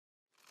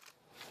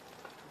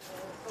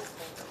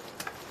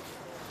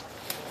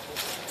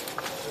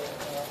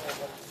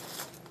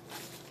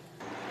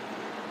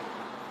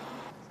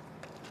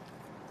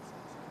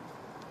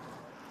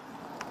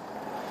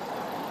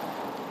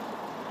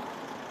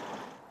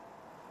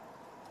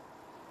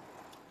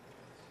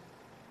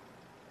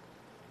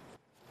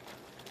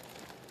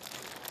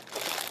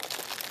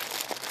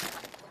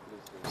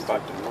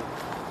back to normal.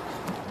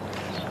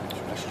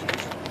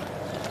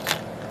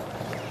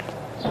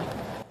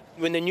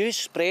 When the news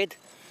spread,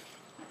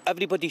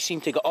 everybody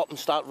seemed to get up and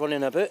start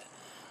running about.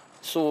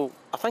 So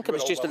I think it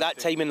was just at that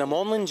time in the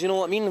mornings, you know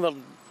what I mean, where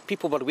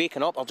people were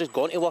waking up or just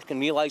going to work and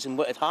realising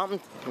what had happened.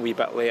 A wee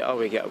bit later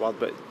we get word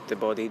that the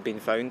body had been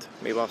found.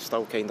 We were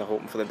still kind of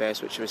hoping for the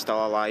best, which she was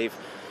still alive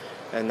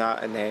and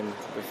that, and then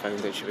we found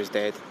that she was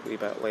dead a wee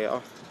bit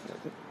later.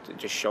 It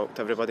just shocked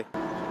everybody.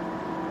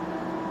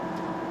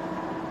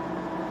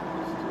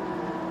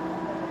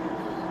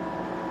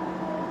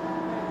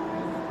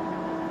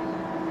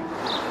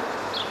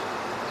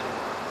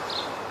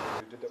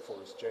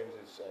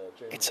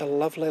 It's a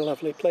lovely,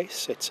 lovely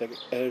place. It's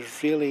a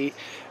really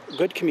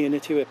good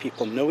community where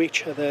people know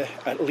each other,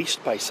 at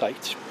least by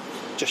sight.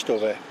 Just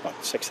over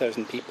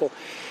 6,000 people.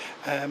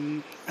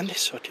 And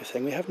this sort of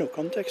thing, we have no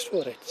context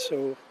for it,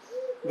 so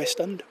we're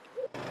stunned.